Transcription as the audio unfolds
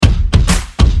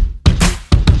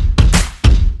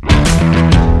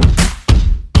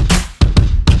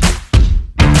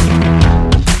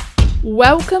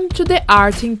Welcome to the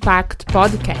Art Impact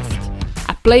Podcast,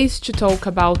 a place to talk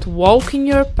about walking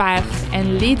your path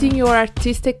and leading your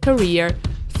artistic career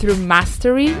through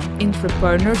mastery,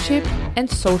 entrepreneurship, and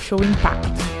social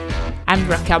impact. I'm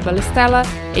Raquel Balestella,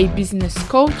 a business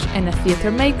coach and a theater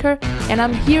maker, and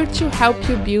I'm here to help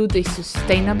you build a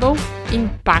sustainable,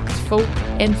 impactful,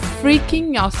 and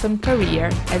freaking awesome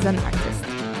career as an artist.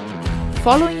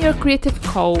 Following your creative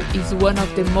call is one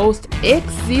of the most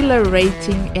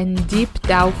exhilarating and deep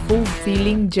down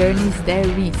fulfilling journeys there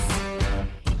is.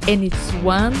 And it's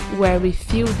one where we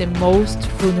feel the most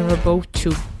vulnerable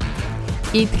too.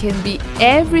 It can be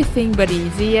everything but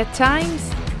easy at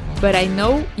times, but I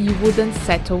know you wouldn't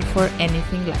settle for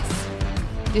anything less.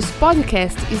 This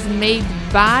podcast is made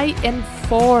by and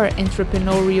for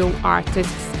entrepreneurial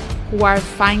artists who are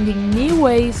finding new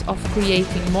ways of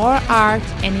creating more art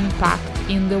and impact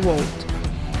in the world.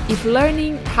 If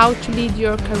learning how to lead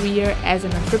your career as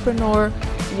an entrepreneur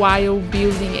while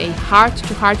building a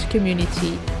heart-to-heart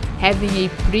community, having a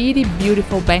pretty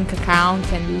beautiful bank account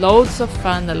and loads of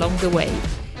fun along the way,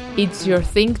 it's your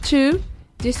thing too,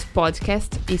 this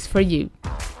podcast is for you.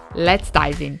 Let's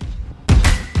dive in.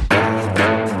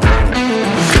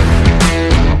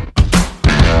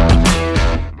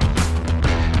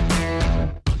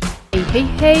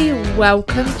 Hey,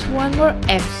 welcome to one more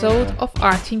episode of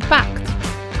Art Impact.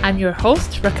 I'm your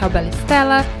host, Raquel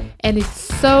Balestella, and it's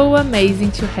so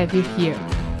amazing to have you here.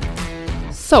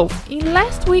 So, in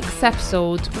last week's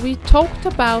episode, we talked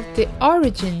about the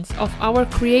origins of our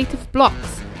creative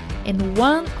blocks, and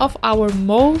one of our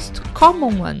most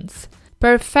common ones,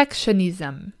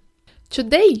 perfectionism.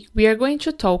 Today, we are going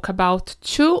to talk about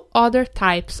two other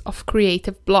types of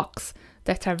creative blocks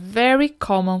that are very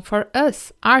common for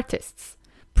us artists: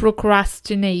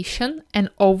 procrastination and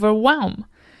overwhelm,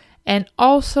 and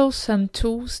also some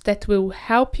tools that will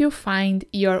help you find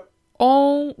your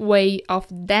own way of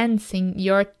dancing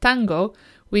your tango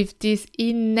with these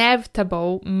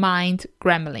inevitable mind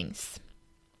gremlins.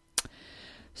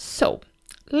 So,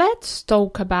 let's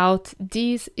talk about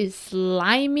this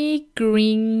slimy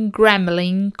green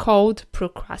gremlin called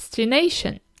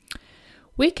procrastination.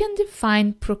 We can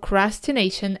define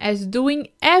procrastination as doing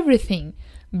everything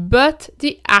but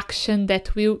the action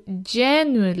that will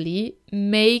genuinely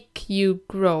make you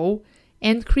grow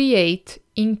and create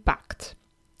impact.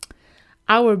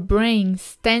 Our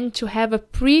brains tend to have a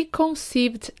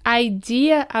preconceived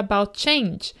idea about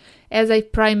change as a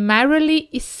primarily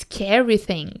scary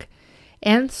thing,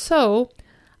 and so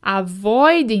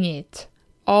avoiding it,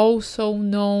 also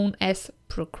known as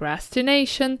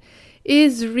procrastination,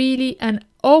 is really an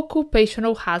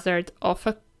occupational hazard of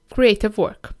a creative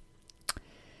work.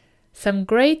 Some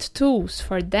great tools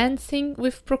for dancing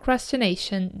with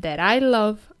procrastination that I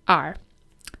love are: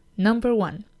 number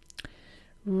 1,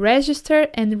 register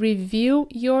and review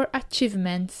your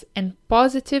achievements and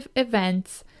positive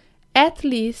events at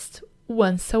least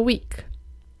once a week.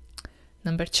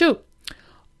 Number 2,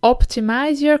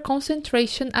 optimize your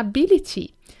concentration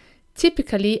ability.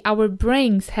 Typically, our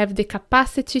brains have the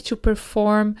capacity to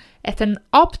perform at an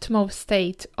optimal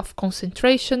state of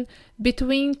concentration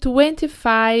between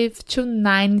 25 to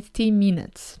 90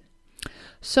 minutes.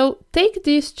 So take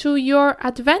this to your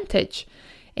advantage,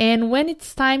 and when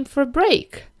it's time for a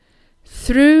break,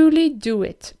 truly do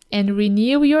it and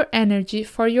renew your energy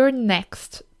for your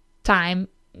next time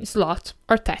slot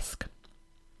or task.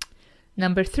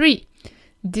 Number 3,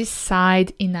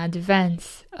 decide in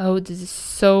advance. Oh, this is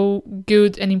so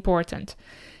good and important.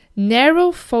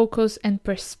 Narrow focus and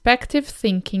perspective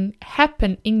thinking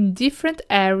happen in different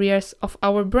areas of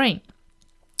our brain.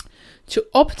 To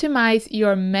optimize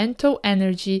your mental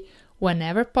energy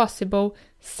whenever possible,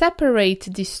 separate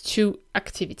these two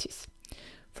activities.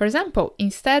 For example,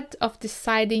 instead of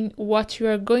deciding what you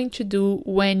are going to do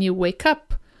when you wake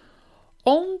up,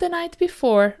 on the night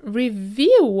before,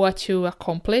 review what you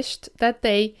accomplished that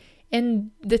day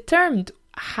and determine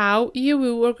how you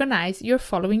will organize your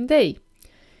following day.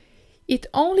 It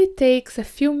only takes a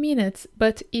few minutes,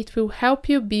 but it will help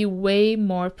you be way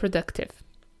more productive.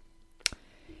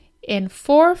 And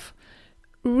 4th,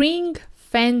 ring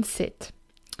fence it.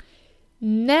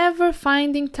 Never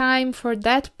finding time for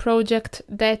that project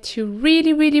that you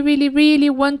really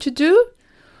want to do,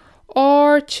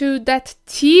 or to that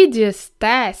tedious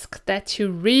task that you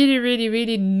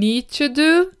really need to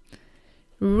do,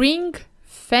 ring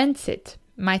fence it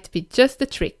might be just the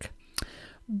trick.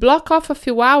 Block off a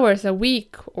few hours a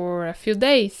week or a few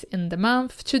days in the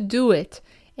month to do it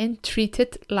and treat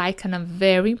it like a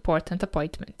very important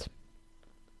appointment.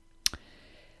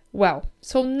 Well,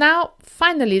 so now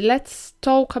finally let's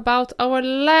talk about our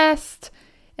last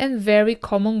and very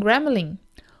common gremlin,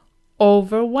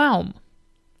 overwhelm.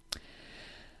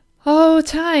 Oh,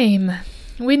 time!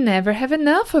 We never have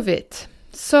enough of it.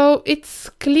 So it's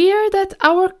clear that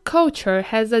our culture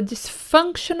has a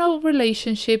dysfunctional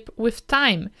relationship with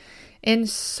time, and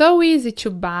so easy to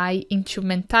buy into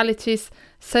mentalities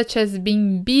such as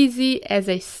being busy as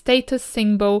a status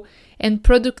symbol and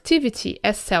productivity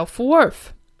as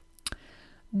self-worth.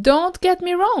 Don't get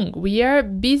me wrong, we are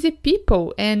busy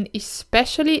people, and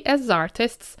especially as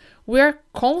artists, we are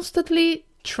constantly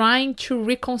trying to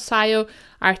reconcile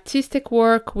artistic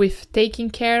work with taking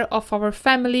care of our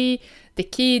family, the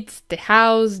kids, the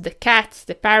house, the cats,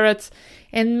 the parrots,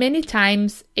 and many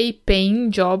times a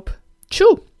paying job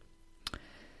too.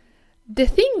 The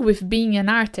thing with being an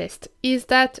artist is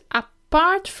that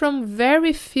apart from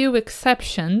very few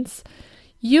exceptions,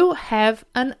 you have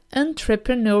an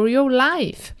entrepreneurial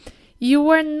life. You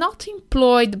are not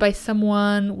employed by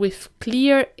someone with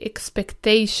clear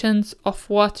expectations of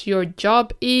what your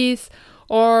job is,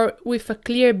 or with a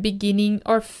clear beginning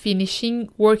or finishing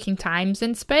working times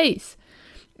and space.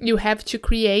 You have to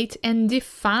create and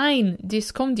define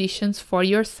these conditions for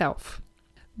yourself.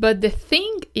 But the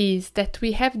thing is that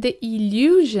we have the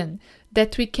illusion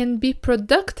that we can be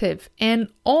productive and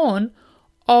on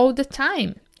all the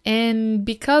time. And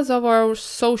because of our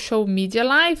social media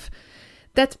life,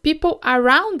 that people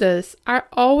around us are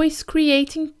always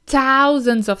creating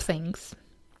thousands of things.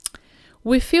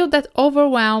 We feel that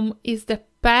overwhelm is the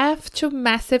path to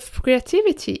massive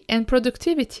creativity and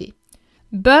productivity.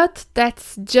 But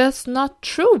that's just not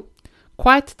true.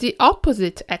 Quite the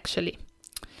opposite, actually.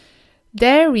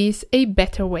 There is a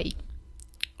better way.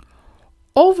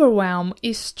 Overwhelm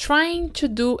is trying to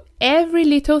do every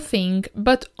little thing,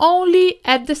 but only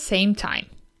at the same time.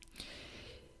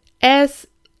 As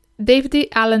David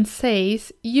Allen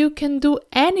says, you can do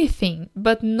anything,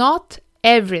 but not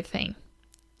everything.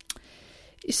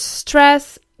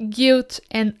 Stress, guilt,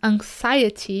 and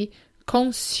anxiety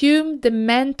consume the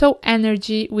mental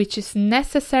energy which is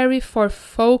necessary for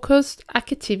focused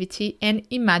activity and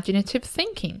imaginative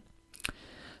thinking.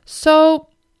 So,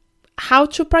 how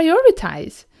to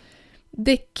prioritize?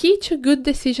 The key to good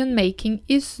decision making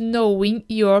is knowing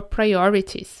your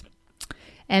priorities.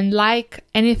 And like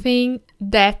anything,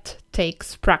 that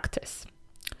takes practice.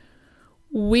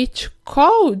 Which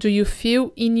call do you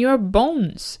feel in your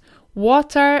bones?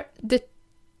 What are the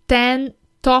 10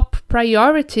 top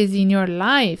priorities in your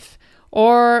life?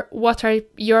 Or what are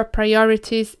your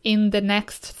priorities in the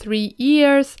next 3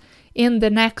 years, in the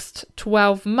next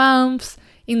 12 months,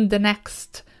 in the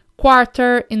next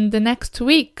quarter, in the next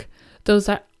week? Those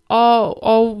are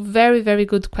all very, very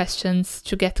good questions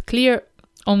to get clear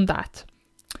on that.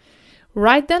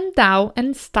 Write them down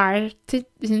and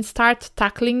start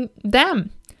tackling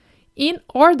them in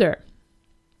order.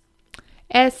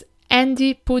 As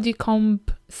Andy Puddicombe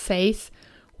says,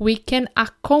 we can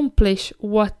accomplish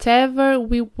whatever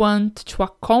we want to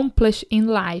accomplish in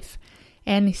life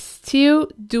and still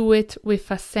do it with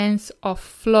a sense of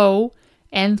flow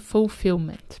and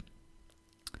fulfillment.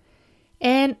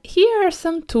 And here are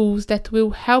some tools that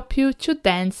will help you to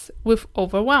dance with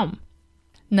overwhelm.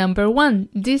 Number 1,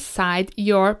 decide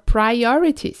your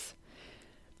priorities.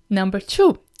 Number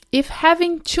 2, if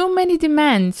having too many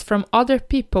demands from other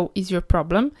people is your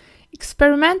problem,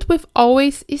 experiment with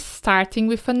always starting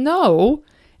with a no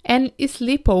and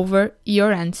sleep over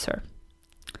your answer.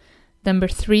 Number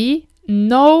 3,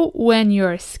 know when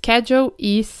your schedule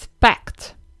is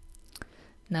packed.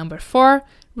 Number 4,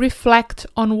 reflect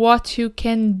on what you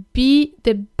can be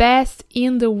the best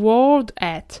in the world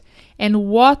at and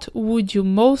what would you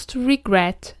most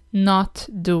regret not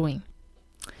doing.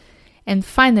 And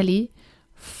finally,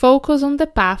 focus on the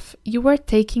path you are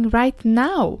taking right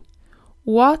now.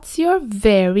 What's your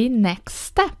very next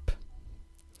step?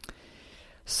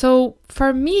 So,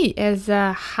 for me, as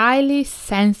a highly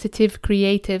sensitive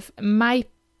creative, my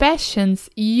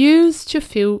passions used to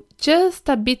feel just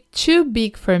a bit too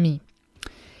big for me.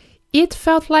 It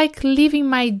felt like living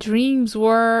my dreams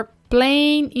were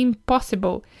plain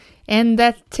impossible, and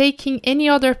that taking any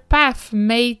other path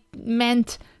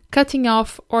meant cutting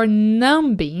off or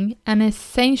numbing an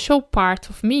essential part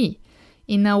of me,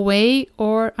 in a way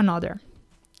or another.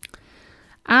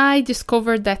 I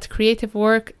discovered that creative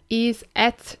work is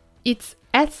at its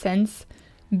essence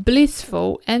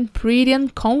blissful and pretty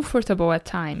uncomfortable at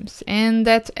times, and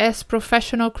that as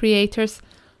professional creators,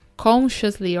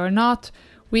 consciously or not,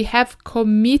 we have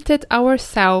committed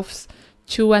ourselves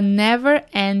to a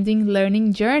never-ending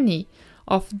learning journey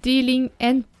of dealing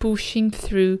and pushing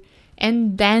through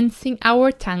and dancing our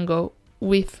tango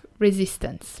with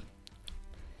resistance.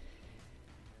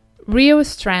 Real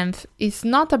strength is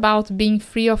not about being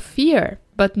free of fear,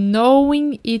 but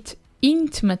knowing it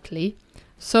intimately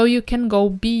so you can go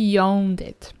beyond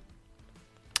it.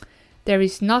 There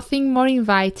is nothing more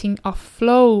inviting of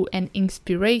flow and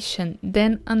inspiration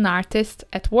than an artist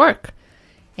at work,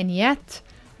 and yet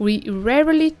we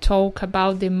rarely talk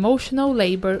about the emotional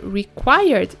labor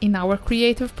required in our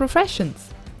creative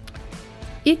professions.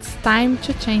 It's time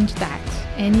to change that,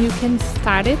 and you can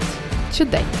start it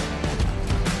today.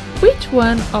 Which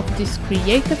one of these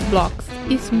creative blocks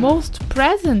is most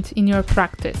present in your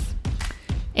practice?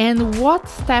 And what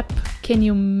step can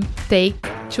you take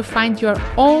to find your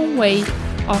own way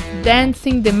of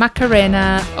dancing the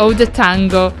Macarena or the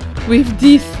tango with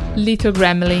these little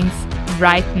gremlins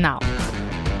right now?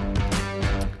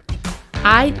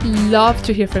 I'd love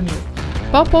to hear from you.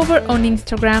 Pop over on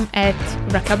Instagram at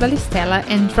Raquel Balistella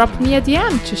and drop me a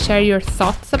DM to share your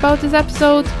thoughts about this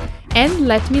episode and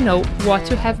let me know what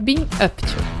you have been up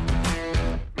to.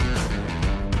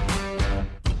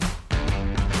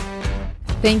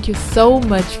 Thank you so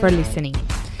much for listening.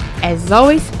 As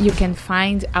always, you can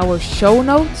find our show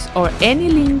notes or any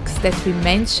links that we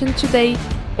mentioned today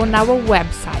on our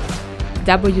website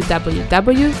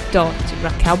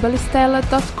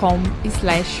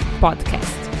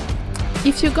www.raquelbalistella.com/podcast.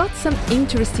 If you got some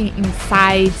interesting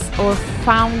insights or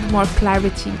found more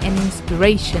clarity and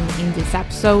inspiration in this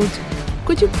episode,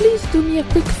 could you please do me a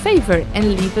quick favor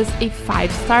and leave us a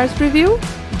 5-star review?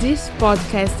 This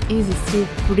podcast is still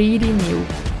pretty new,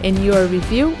 and your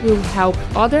review will help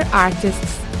other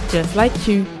artists just like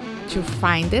you to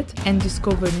find it and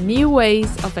discover new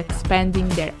ways of expanding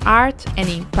their art and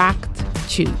impact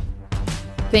too.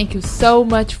 Thank you so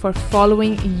much for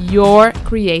following your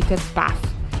creative path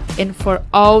and for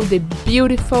all the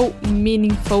beautiful,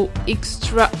 meaningful,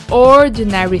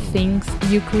 extraordinary things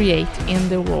you create in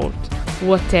the world,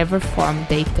 whatever form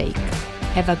they take.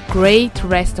 Have a great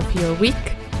rest of your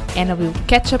week, and I will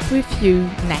catch up with you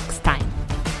next time.